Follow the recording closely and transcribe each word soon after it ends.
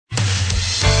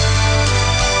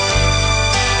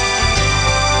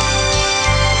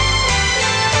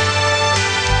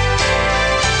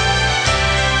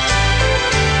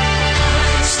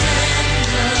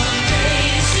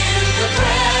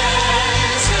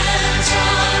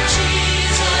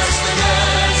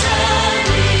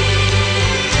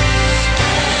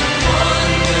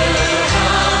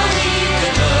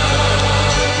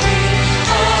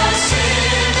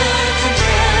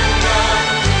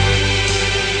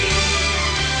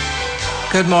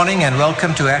Good morning and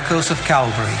welcome to Echoes of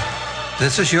Calvary.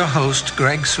 This is your host,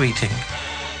 Greg Sweeting.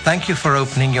 Thank you for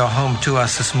opening your home to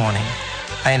us this morning.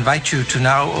 I invite you to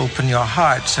now open your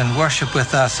hearts and worship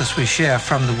with us as we share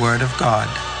from the Word of God.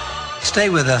 Stay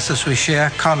with us as we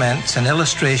share comments and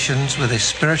illustrations with a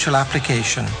spiritual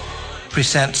application,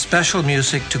 present special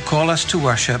music to call us to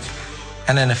worship,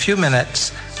 and in a few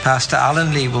minutes, Pastor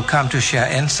Alan Lee will come to share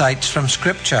insights from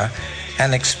Scripture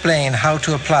and explain how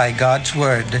to apply God's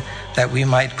Word that we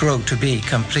might grow to be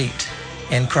complete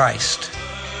in Christ.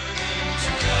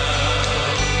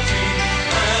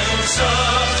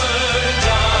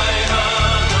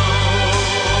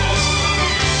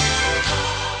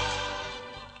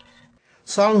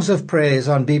 Songs of Praise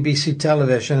on BBC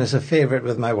television is a favourite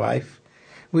with my wife.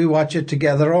 We watch it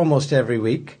together almost every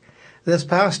week. This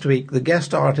past week, the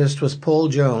guest artist was Paul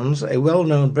Jones, a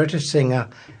well-known British singer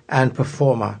and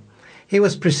performer. He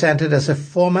was presented as a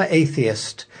former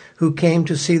atheist who came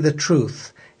to see the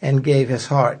truth and gave his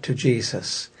heart to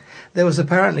Jesus. There was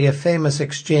apparently a famous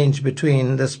exchange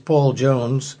between this Paul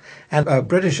Jones and a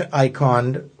British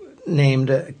icon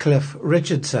named Cliff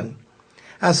Richardson.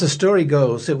 As the story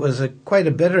goes, it was quite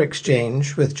a bitter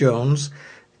exchange, with Jones,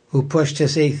 who pushed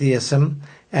his atheism,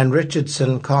 and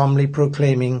Richardson calmly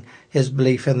proclaiming his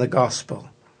belief in the gospel.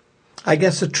 I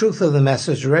guess the truth of the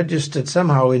message registered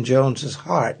somehow in Jones's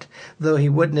heart, though he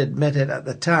wouldn't admit it at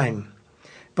the time.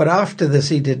 But after this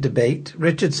heated debate,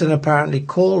 Richardson apparently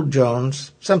called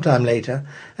Jones sometime later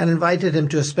and invited him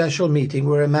to a special meeting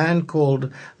where a man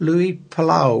called Louis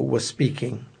Palau was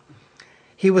speaking.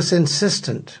 He was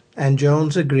insistent, and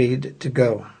Jones agreed to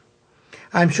go.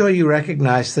 I'm sure you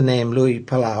recognize the name Louis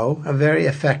Palau, a very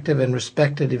effective and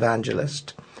respected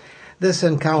evangelist. This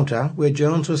encounter, where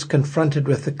Jones was confronted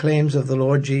with the claims of the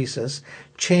Lord Jesus,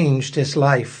 changed his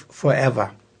life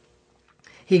forever.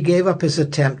 He gave up his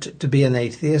attempt to be an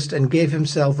atheist and gave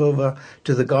himself over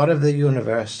to the God of the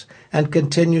universe and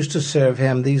continues to serve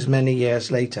him these many years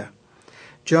later.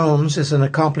 Jones is an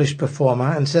accomplished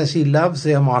performer and says he loves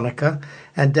the harmonica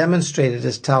and demonstrated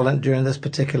his talent during this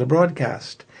particular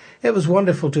broadcast. It was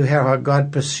wonderful to hear how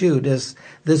God pursued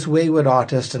this wayward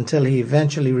artist until he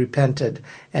eventually repented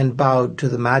and bowed to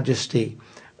the majesty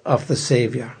of the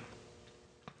Savior.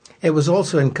 It was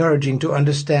also encouraging to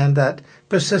understand that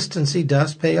persistency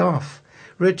does pay off.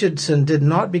 Richardson did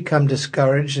not become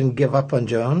discouraged and give up on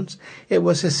Jones. It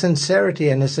was his sincerity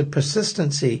and his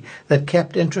persistency that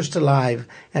kept interest alive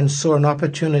and saw an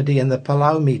opportunity in the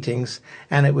Palau meetings,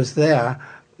 and it was there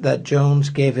that Jones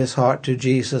gave his heart to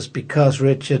Jesus because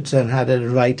Richardson had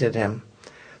invited him.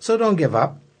 So don't give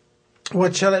up.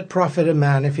 What shall it profit a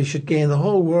man if he should gain the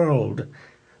whole world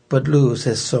but lose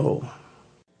his soul?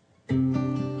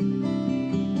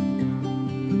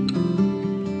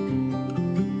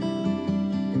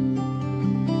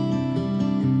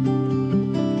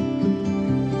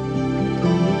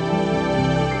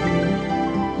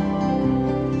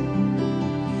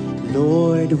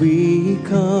 Lord, we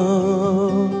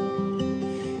come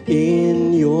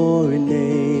in your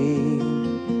name,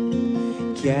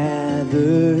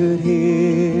 gathered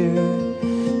here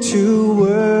to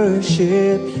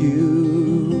worship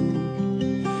you.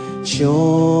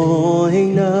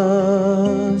 Join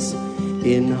us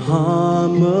in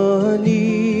harmony,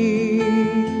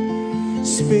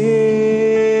 Spirit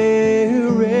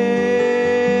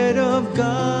of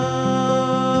God.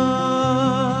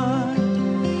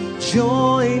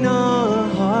 Join our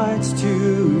hearts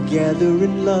together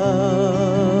in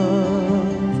love.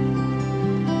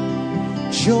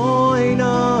 Join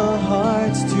our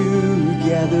hearts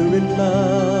together in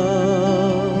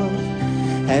love,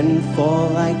 and fall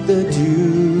like the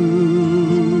dew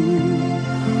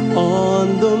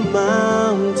on the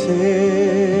mountains,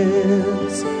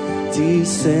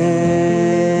 descending.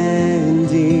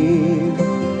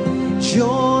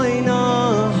 Join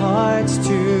our hearts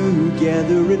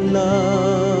together in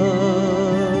love.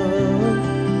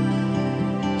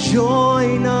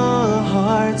 Join our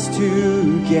hearts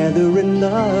together in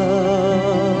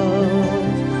love,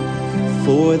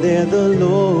 for there the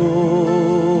Lord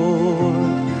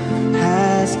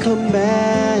has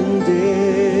commanded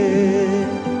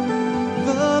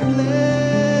the blessing.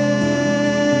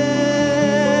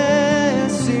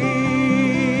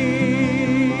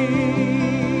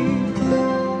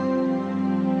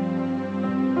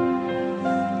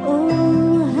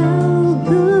 Oh, how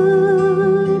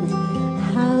good,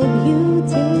 how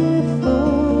beautiful,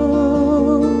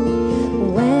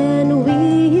 when we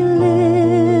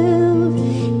live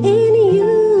in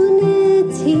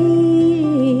unity,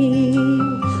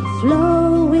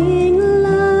 flow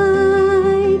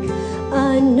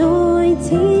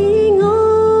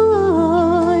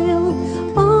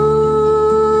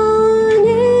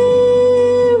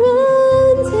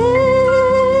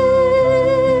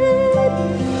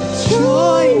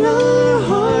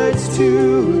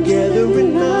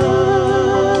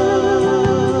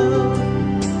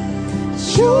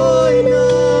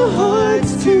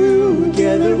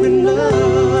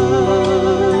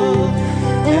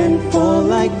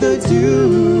the dew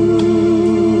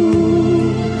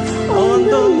on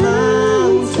the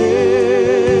mountains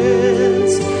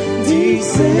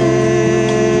descending.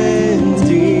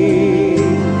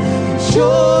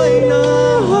 Join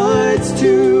our hearts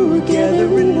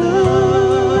together in love.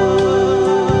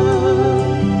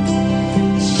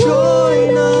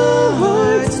 Join our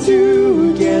hearts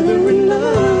together in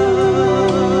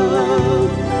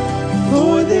love.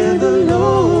 For there the Lord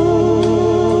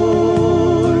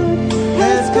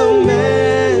has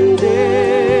commanded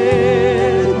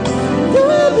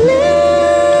the blessing.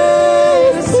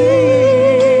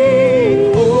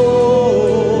 Oh,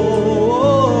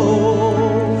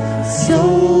 so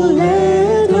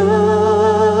let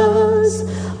us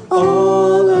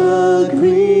all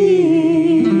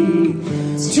agree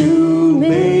to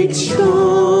make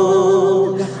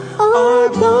strong our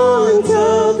bonds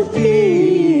of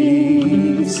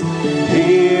peace.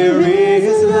 Here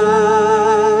is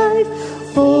life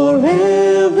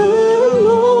forevermore.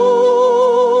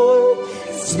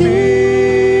 Spirit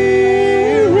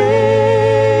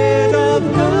of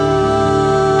God,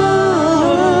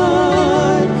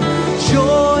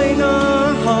 join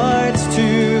our hearts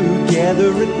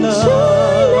together in love.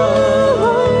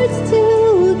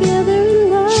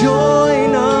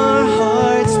 Join our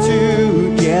hearts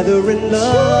together in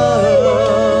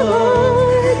love,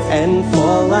 and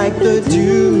fall like the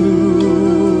dew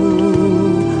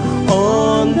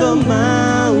on the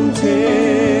mountains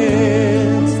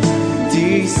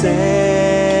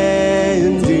descending.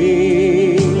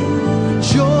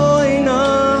 Join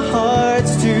our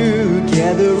hearts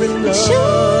together in love.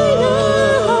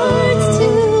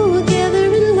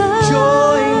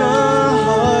 Join our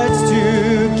hearts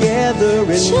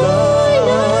together in love.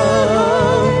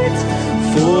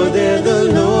 For there the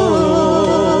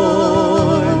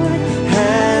Lord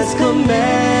has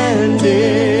commanded.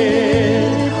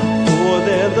 For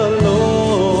there the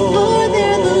Lord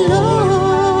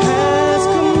has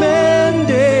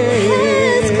commanded.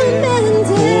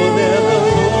 For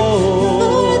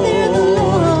there the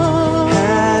Lord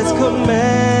has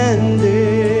commanded.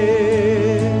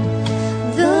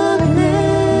 The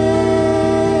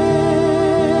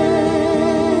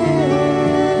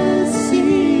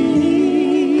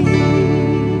blessing.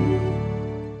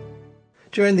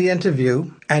 During the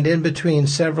interview, and in between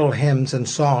several hymns and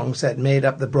songs that made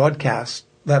up the broadcast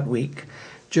that week,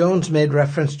 Jones made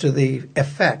reference to the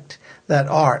effect that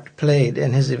art played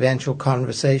in his eventual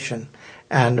conversation,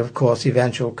 and of course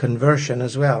eventual conversion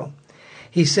as well.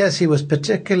 He says he was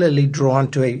particularly drawn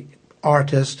to an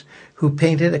artist who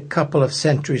painted a couple of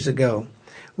centuries ago.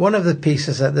 One of the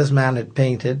pieces that this man had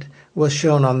painted was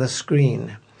shown on the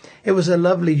screen. It was a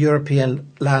lovely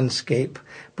European landscape,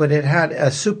 but it had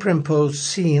a superimposed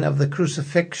scene of the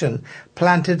crucifixion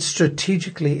planted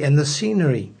strategically in the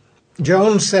scenery.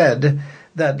 Jones said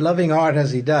that loving art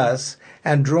as he does,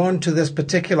 and drawn to this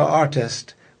particular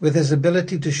artist, with his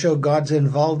ability to show God's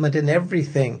involvement in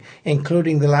everything,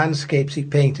 including the landscapes he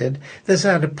painted, this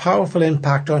had a powerful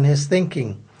impact on his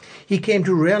thinking. He came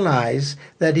to realize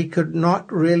that he could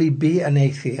not really be an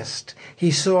atheist.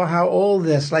 He saw how all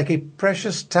this, like a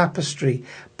precious tapestry,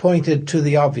 pointed to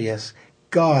the obvious.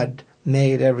 God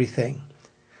made everything.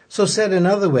 So said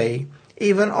another way,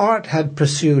 even art had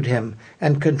pursued him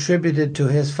and contributed to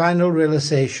his final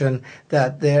realization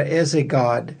that there is a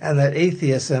God and that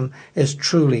atheism is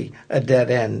truly a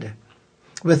dead end,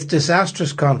 with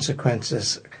disastrous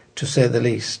consequences, to say the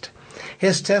least.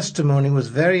 His testimony was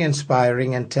very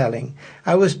inspiring and telling.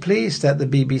 I was pleased that the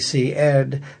BBC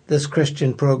aired this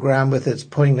Christian program with its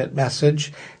poignant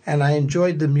message, and I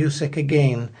enjoyed the music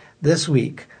again this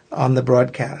week on the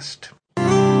broadcast.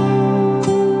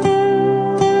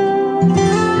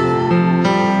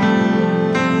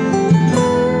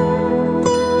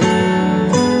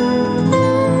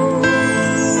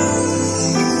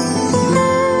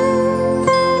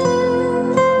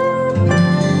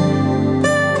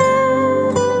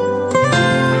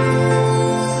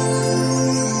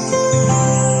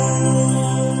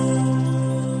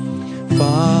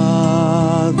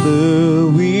 Father,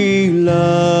 we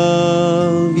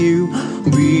love you.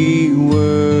 We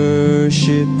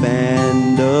worship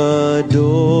and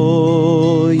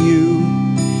adore you.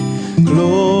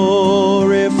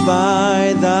 Glorify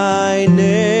thy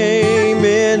name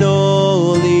in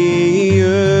all the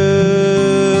earth.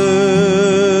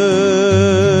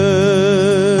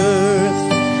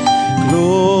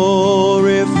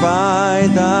 Glorify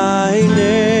thy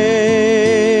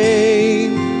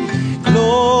name.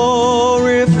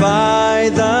 Glorify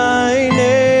thy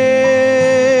name.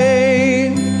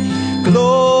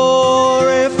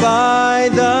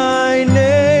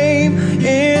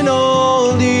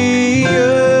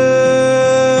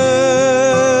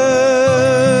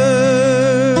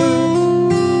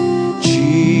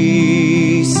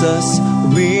 Jesus,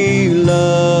 we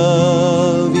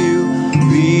love you.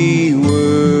 We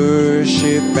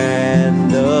worship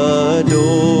and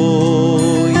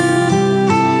adore you.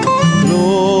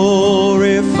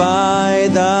 Glorify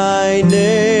thy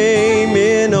name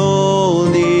in all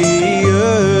the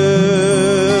earth.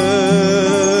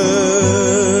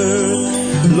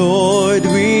 Lord,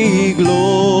 we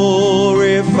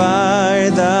glorify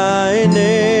thy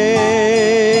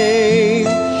name.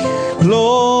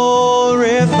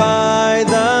 Glorify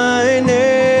thy name.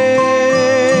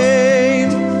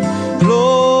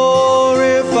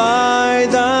 Glorify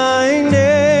thy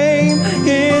name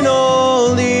in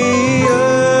all the earth.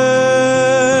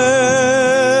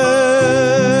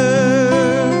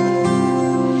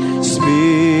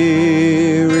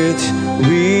 Spirit,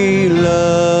 we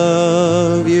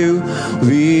love you.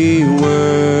 We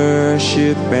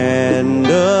worship and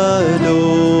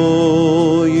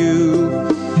adore you.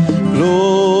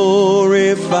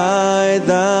 Glorify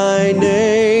thy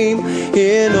name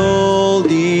in all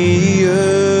the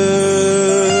earth.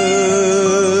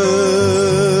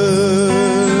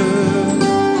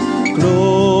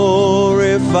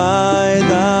 Glorify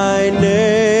thy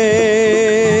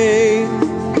name.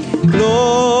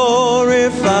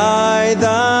 Glorify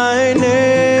thy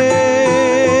name.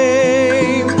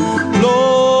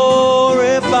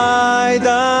 Glorify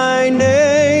thy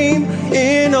name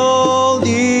in all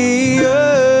the earth.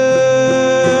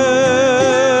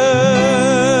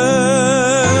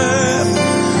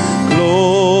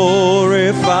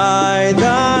 Glorify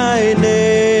thy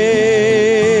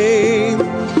name.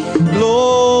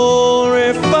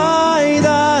 Glorify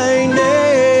thy name.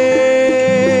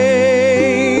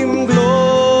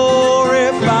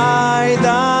 Glorify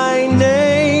thy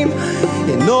name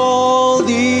in all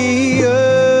the earth.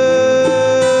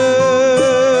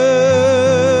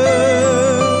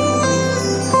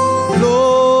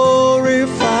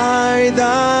 Glorify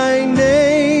thy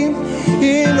name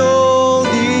in all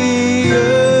the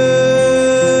earth.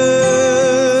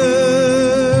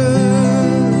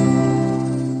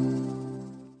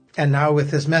 And now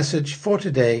with his message for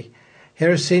today,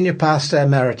 here is Senior Pastor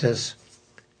Emeritus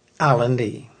Alan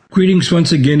Lee. Greetings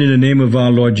once again in the name of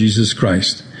our Lord Jesus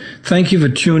Christ. Thank you for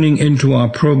tuning into our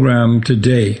program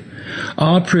today.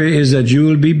 Our prayer is that you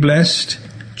will be blessed,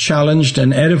 challenged,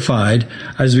 and edified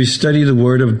as we study the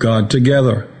Word of God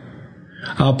together.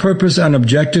 Our purpose and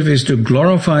objective is to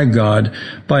glorify God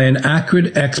by an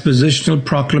accurate expositional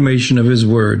proclamation of His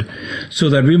Word, so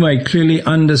that we might clearly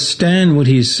understand what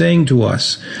He is saying to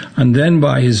us, and then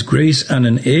by His grace and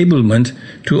enablement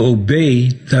to obey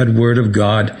that Word of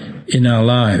God in our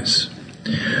lives.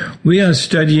 We are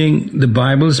studying the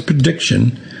Bible's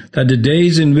prediction that the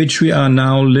days in which we are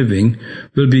now living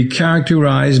will be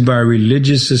characterized by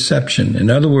religious deception. In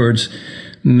other words,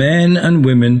 men and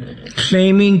women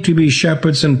claiming to be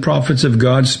shepherds and prophets of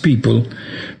God's people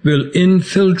will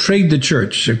infiltrate the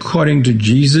church according to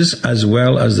Jesus as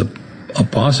well as the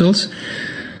apostles,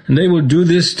 and they will do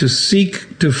this to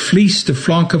seek to fleece the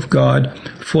flock of God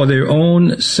for their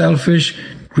own selfish,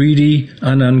 greedy,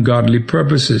 and ungodly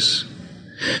purposes.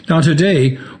 Now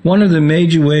today, one of the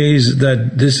major ways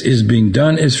that this is being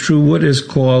done is through what is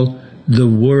called the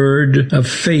Word of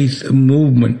Faith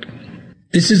movement.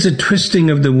 This is a twisting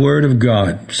of the Word of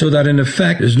God, so that in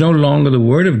effect it is no longer the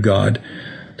Word of God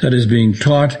that is being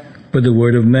taught, but the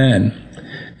Word of man.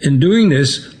 In doing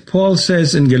this, Paul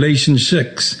says in Galatians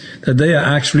 6 that they are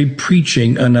actually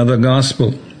preaching another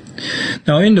gospel.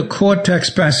 Now, in the core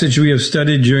text passage we have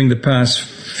studied during the past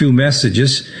few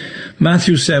messages,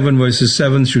 Matthew 7 verses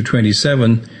 7 through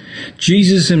 27,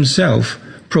 Jesus himself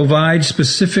provides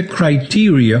specific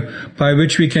criteria by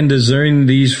which we can discern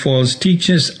these false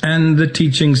teachers and the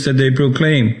teachings that they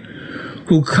proclaim,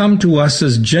 who come to us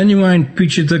as genuine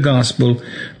preachers of the gospel,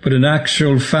 but in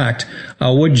actual fact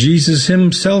are what Jesus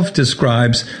himself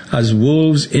describes as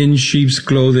wolves in sheep's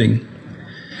clothing.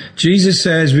 Jesus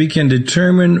says we can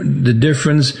determine the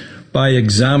difference by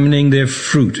examining their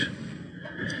fruit.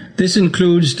 This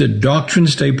includes the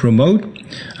doctrines they promote,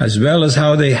 as well as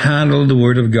how they handle the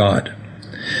Word of God.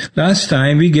 Last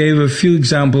time we gave a few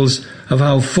examples of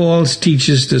how false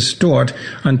teachers distort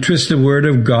and twist the Word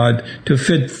of God to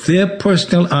fit their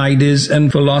personal ideas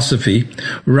and philosophy,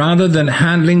 rather than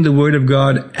handling the Word of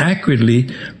God accurately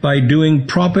by doing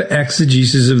proper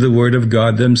exegesis of the Word of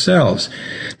God themselves,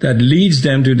 that leads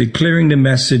them to declaring the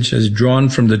message as drawn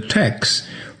from the text,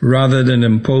 rather than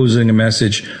imposing a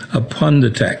message upon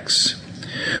the text.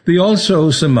 We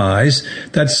also surmise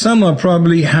that some are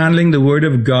probably handling the Word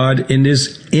of God in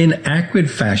this inaccurate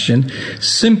fashion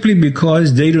simply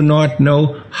because they do not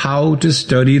know how to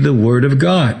study the Word of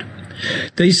God.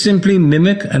 They simply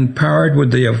mimic and parrot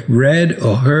what they have read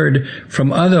or heard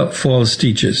from other false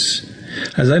teachers.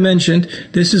 As I mentioned,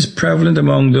 this is prevalent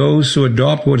among those who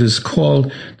adopt what is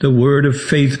called the Word of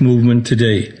Faith movement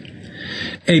today.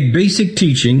 A basic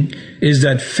teaching is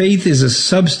that faith is a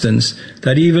substance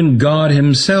that even God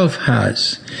Himself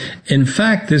has. In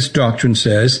fact, this doctrine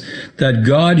says that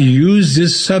God used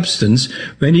this substance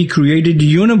when He created the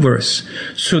universe,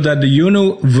 so that the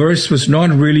universe was not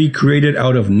really created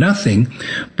out of nothing,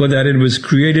 but that it was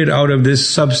created out of this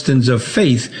substance of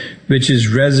faith, which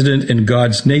is resident in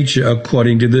God's nature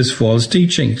according to this false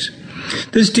teachings.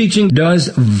 This teaching does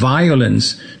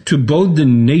violence to both the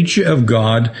nature of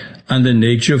God and the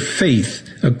nature of faith,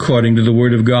 according to the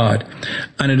Word of God.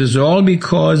 And it is all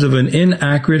because of an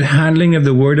inaccurate handling of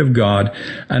the Word of God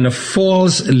and a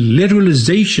false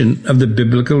literalization of the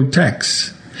biblical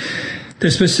text.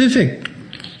 The specific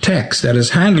text that is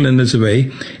handled in this way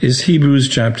is Hebrews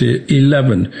chapter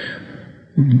 11,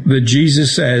 where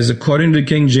Jesus says, according to the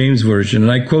King James Version,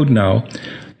 and I quote now,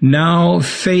 "Now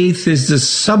faith is the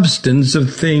substance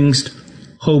of things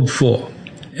hoped for."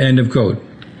 End of quote.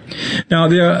 Now,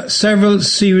 there are several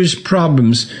serious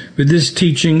problems with this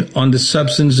teaching on the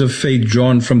substance of faith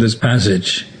drawn from this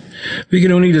passage. We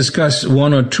can only discuss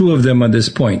one or two of them at this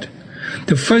point.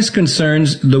 The first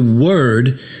concerns the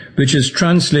word, which is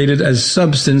translated as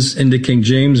substance in the King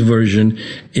James Version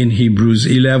in Hebrews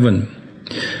 11.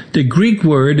 The Greek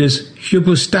word is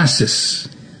hypostasis,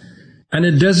 and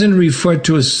it doesn't refer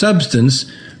to a substance,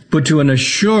 but to an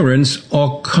assurance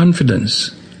or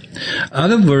confidence.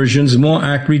 Other versions more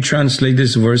accurately translate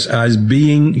this verse as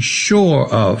being sure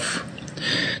of.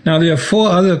 Now, there are four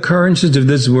other occurrences of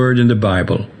this word in the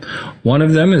Bible. One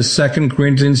of them is 2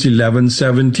 Corinthians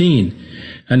 11:17,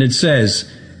 and it says,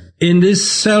 "In this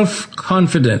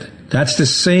self-confident," that's the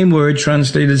same word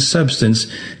translated substance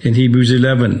in Hebrews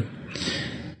 11.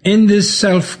 "In this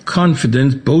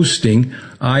self-confident boasting,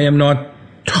 I am not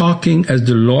talking as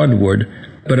the Lord would,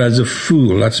 but as a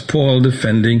fool." That's Paul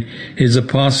defending his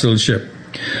apostleship.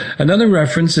 Another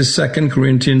reference is 2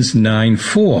 Corinthians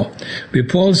 9:4, where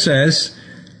Paul says,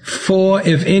 "For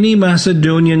if any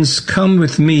Macedonians come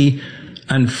with me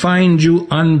and find you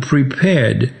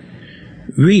unprepared,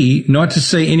 we, not to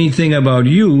say anything about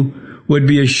you, would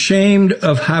be ashamed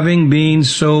of having been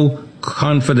so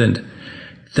confident."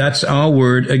 That's our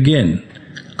word again,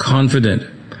 confident.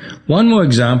 One more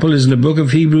example is in the book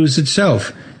of Hebrews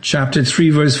itself, chapter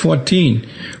 3, verse 14,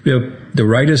 where the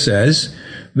writer says,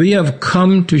 "We have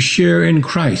come to share in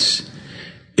Christ,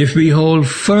 if we hold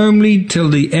firmly till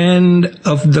the end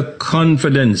of the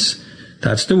confidence."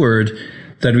 That's the word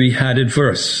that we had at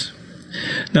first.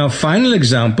 Now, final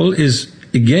example is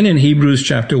again in Hebrews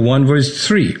chapter 1, verse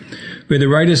 3, where the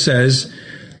writer says,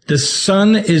 "The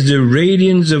Son is the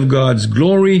radiance of God's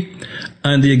glory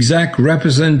and the exact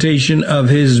representation of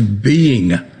His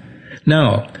being."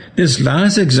 Now, this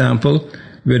last example,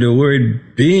 where the word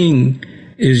being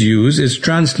is used, is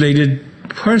translated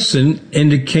person in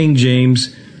the King James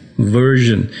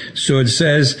Version. So it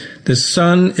says, "The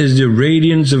Son is the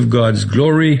radiance of God's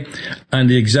glory and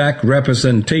the exact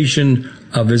representation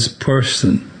of His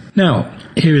person." Now,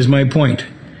 here is my point.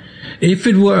 If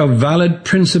it were a valid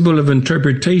principle of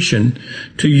interpretation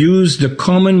to use the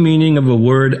common meaning of a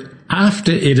word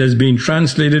after it has been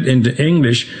translated into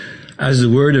English, as the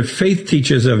Word of Faith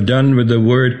teachers have done with the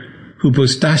word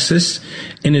hypostasis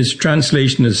in its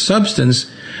translation as substance,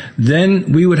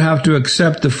 then we would have to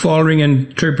accept the following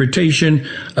interpretation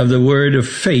of the word of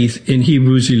faith in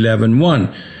Hebrews 11:1.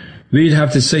 We'd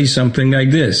have to say something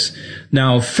like this: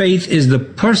 "Now faith is the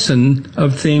person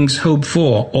of things hoped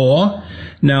for," or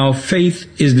 "Now faith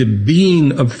is the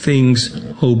being of things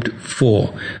hoped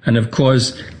for." And of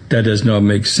course, that does not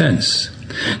make sense.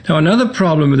 Now, another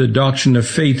problem with the doctrine of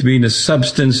faith being a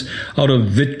substance out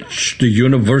of which the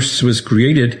universe was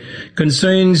created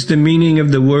concerns the meaning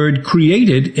of the word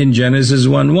created in Genesis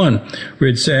 1:1,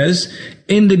 where it says,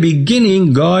 "In the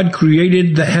beginning God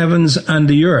created the heavens and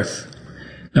the earth."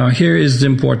 Now, here is the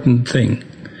important thing.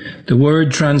 The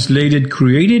word translated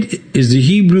created is the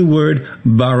Hebrew word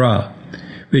bara,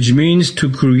 which means to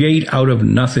create out of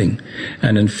nothing.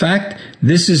 And in fact,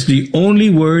 this is the only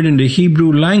word in the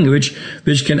Hebrew language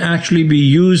which can actually be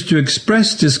used to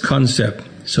express this concept.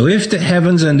 So if the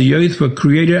heavens and the earth were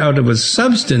created out of a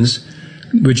substance,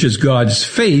 which is God's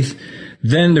faith,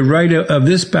 then the writer of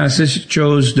this passage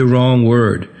chose the wrong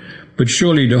word. But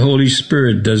surely the Holy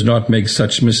Spirit does not make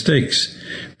such mistakes.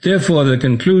 Therefore, the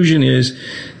conclusion is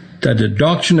that the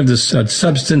doctrine of the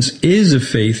substance is of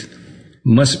faith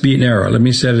must be an error. Let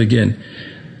me say it again.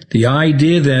 The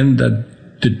idea then that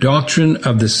the doctrine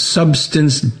of the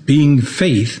substance being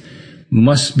faith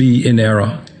must be in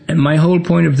error. And my whole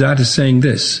point of that is saying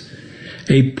this: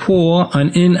 a poor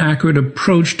and inaccurate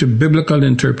approach to biblical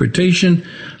interpretation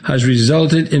has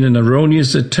resulted in an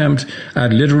erroneous attempt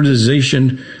at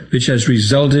literalization, which has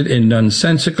resulted in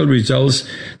nonsensical results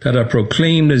that are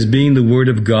proclaimed as being the Word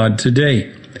of God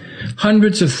today.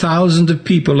 Hundreds of thousands of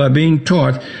people are being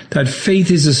taught that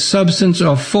faith is a substance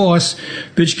or force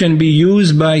which can be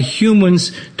used by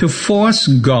humans to force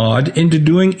God into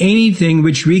doing anything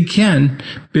which we can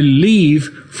believe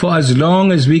for as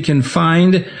long as we can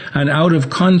find an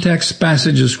out-of-context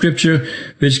passage of Scripture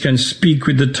which can speak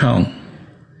with the tongue.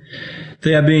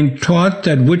 They are being taught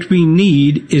that what we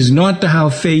need is not to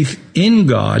have faith in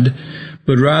God,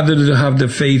 but rather to have the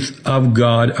faith of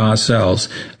God ourselves.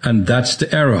 And that's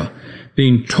the error.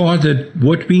 Being taught that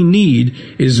what we need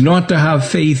is not to have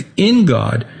faith in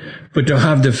God, but to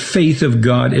have the faith of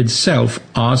God itself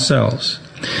ourselves.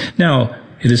 Now,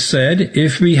 it is said,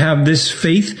 if we have this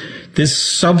faith, this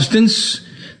substance,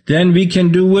 then we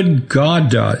can do what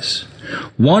God does.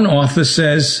 One author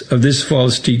says of this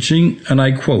false teaching, and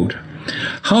I quote,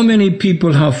 "How many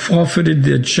people have forfeited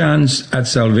their chance at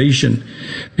salvation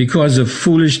because of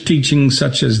foolish teaching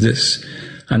such as this?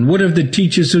 And what of the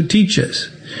teachers who teach us?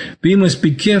 We must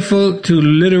be careful to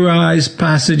literalize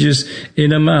passages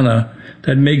in a manner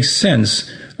that makes sense,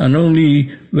 and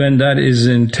only when that is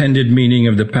the intended meaning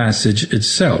of the passage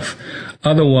itself.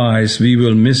 Otherwise, we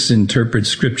will misinterpret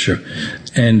Scripture."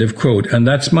 End of quote. And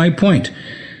that's my point.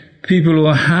 People who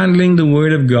are handling the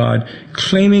Word of God,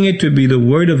 claiming it to be the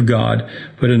Word of God,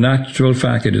 but in actual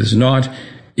fact it is not.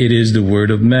 It is the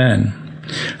Word of man.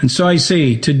 And so I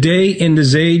say, today in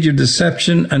this age of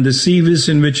deception and deceivers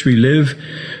in which we live,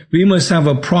 we must have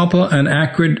a proper and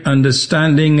accurate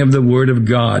understanding of the Word of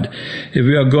God if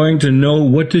we are going to know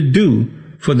what to do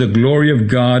for the glory of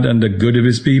God and the good of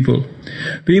His people.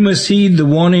 We must heed the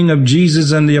warning of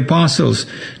Jesus and the apostles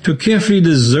to carefully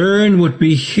discern what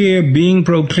we hear being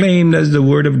proclaimed as the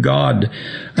Word of God,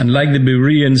 and like the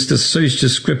Bereans, to search the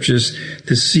Scriptures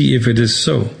to see if it is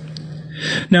so.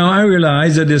 Now, I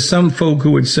realize that there's some folk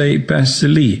who would say, "Pastor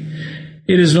Lee,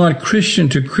 it is not Christian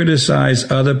to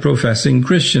criticize other professing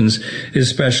Christians,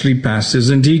 especially pastors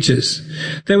and teachers."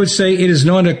 They would say it is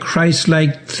not a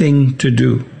Christ-like thing to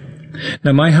do.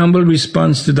 Now, my humble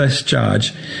response to this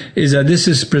charge is that this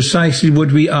is precisely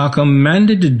what we are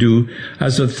commanded to do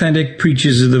as authentic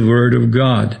preachers of the Word of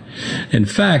God. In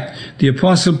fact, the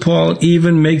Apostle Paul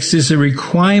even makes this a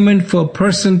requirement for a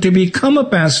person to become a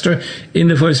pastor in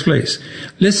the first place.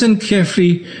 Listen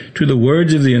carefully to the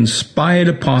words of the inspired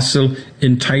apostle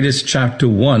in Titus chapter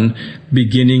 1,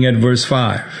 beginning at verse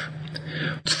 5.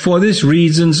 "For this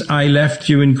reasons I left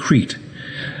you in Crete,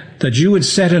 that you would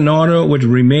set in order what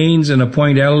remains and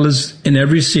appoint elders in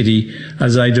every city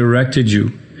as I directed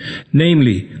you.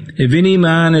 Namely, if any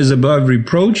man is above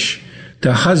reproach,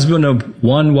 the husband of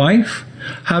one wife,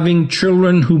 having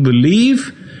children who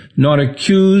believe, not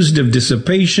accused of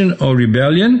dissipation or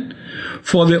rebellion.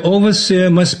 For the overseer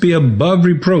must be above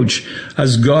reproach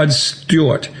as God's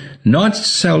steward, not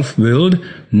self-willed,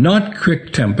 not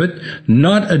quick-tempered,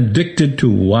 not addicted to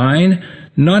wine,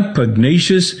 not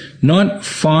pugnacious, not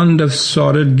fond of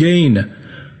sordid gain,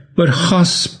 but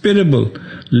hospitable,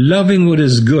 loving what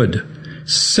is good,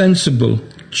 sensible,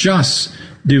 just,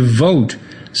 devout,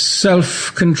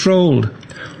 self-controlled,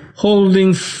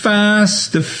 holding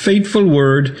fast the faithful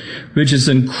word which is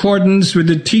in accordance with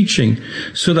the teaching,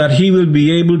 so that he will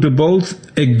be able to both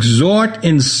exhort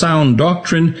in sound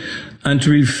doctrine and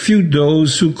to refute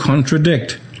those who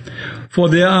contradict. For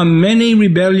there are many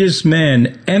rebellious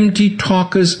men, empty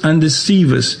talkers and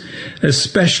deceivers,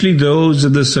 especially those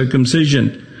of the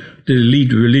circumcision, the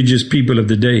elite religious people of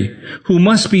the day, who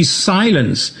must be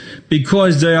silenced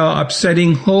because they are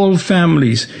upsetting whole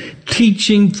families,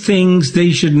 teaching things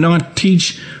they should not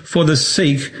teach for the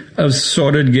sake of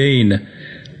sordid gain.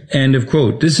 End of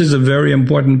quote. This is a very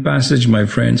important passage, my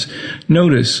friends.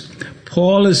 Notice,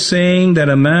 Paul is saying that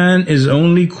a man is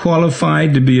only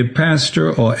qualified to be a pastor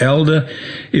or elder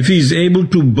if he's able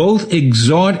to both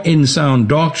exhort in sound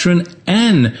doctrine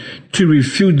and to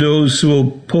refute those who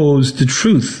oppose the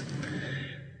truth.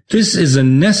 This is a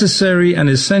necessary and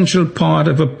essential part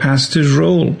of a pastor's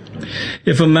role.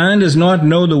 If a man does not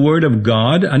know the Word of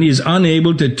God and he is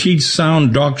unable to teach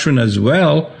sound doctrine as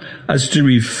well as to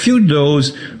refute those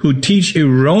who teach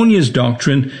erroneous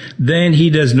doctrine, then he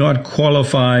does not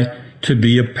qualify to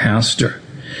be a pastor.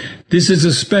 This is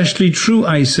especially true,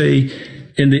 I say,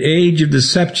 in the age of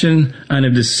deception and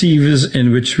of deceivers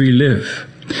in which we live.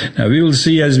 Now, we will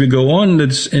see as we go on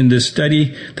in this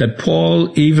study that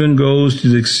Paul even goes to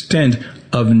the extent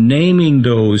of naming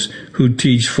those who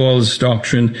teach false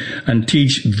doctrine and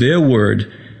teach their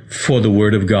word for the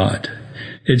word of God.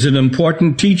 It's an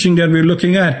important teaching that we're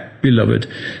looking at, beloved,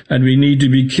 and we need to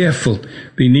be careful.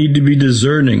 We need to be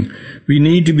discerning. We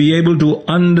need to be able to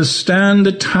understand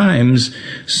the times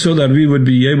so that we would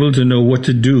be able to know what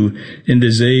to do in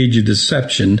this age of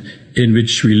deception in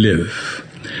which we live.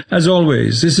 As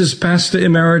always, this is Pastor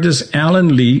Emeritus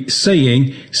Alan Lee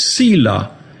saying,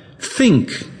 Selah,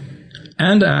 think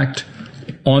and act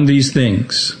on these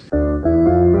things.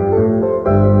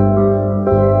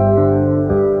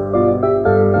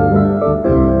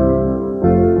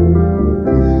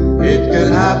 It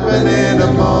could happen in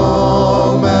a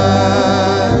moment,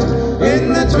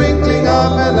 in the twinkling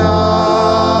of an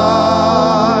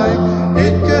eye.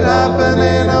 It could happen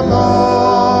in a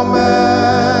moment.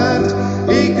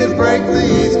 He could break the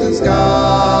eastern sky.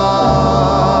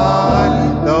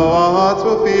 Though our hearts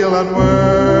will feel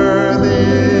unworthy,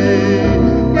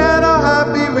 yet how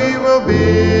happy we will be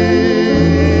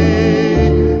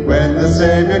when the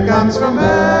Savior comes from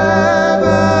heaven,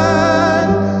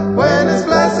 when His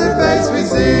blessed face we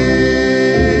see.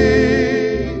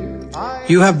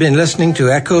 You have been listening to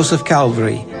Echoes of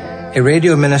Calvary, a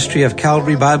radio ministry of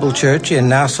Calvary Bible Church in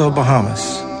Nassau,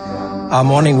 Bahamas. Our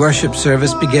morning worship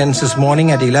service begins this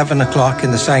morning at 11 o'clock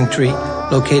in the sanctuary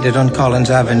located on Collins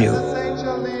Avenue.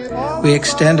 We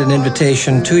extend an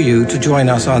invitation to you to join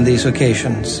us on these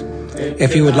occasions.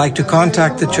 If you would like to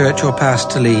contact the church or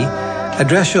Pastor Lee,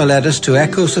 address your letters to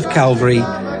Echoes of Calvary,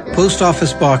 Post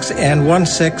Office Box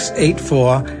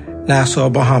N1684, Nassau,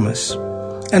 Bahamas.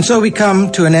 And so we come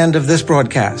to an end of this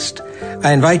broadcast.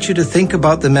 I invite you to think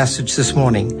about the message this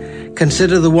morning.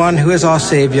 Consider the one who is our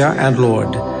Savior and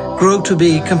Lord. Grow to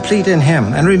be complete in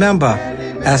Him. And remember,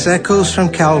 as echoes from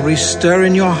Calvary stir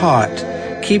in your heart,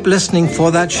 keep listening for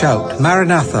that shout,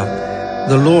 Maranatha,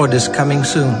 the Lord is coming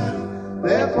soon.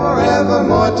 There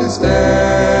forevermore to stay.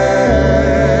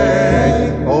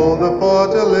 Hold the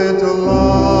fort a little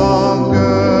longer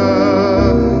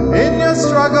in your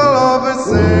struggle over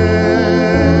sin.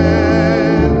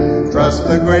 Trust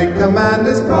the great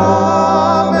commander's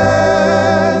promise.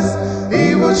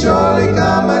 He will surely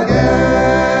come again.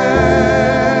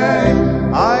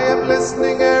 I am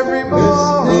listening every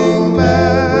moment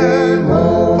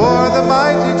for the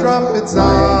mighty trumpet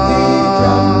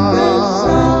sound.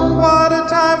 What a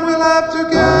time we'll have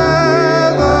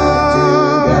together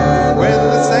when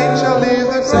the saints shall leave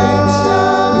the ground,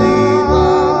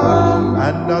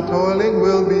 and our toiling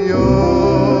will be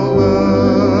over,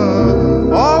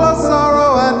 all our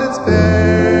sorrow and its pain.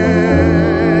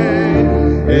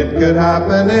 It could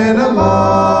happen in a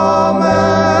moment.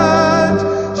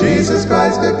 Jesus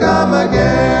Christ could come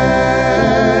again.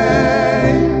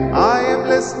 I am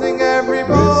listening every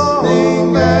moment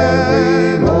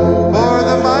for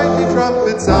the mighty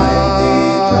trumpet sound.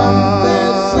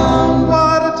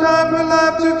 What a time we'll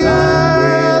have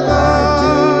together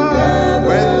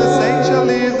when the saints shall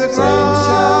leave the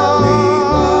ground,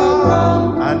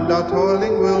 and our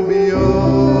toiling will be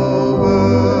over,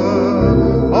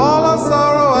 all our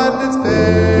sorrow and its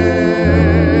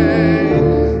pain.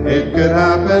 It could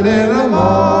happen in a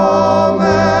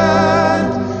moment.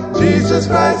 Jesus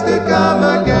Christ could come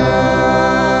again.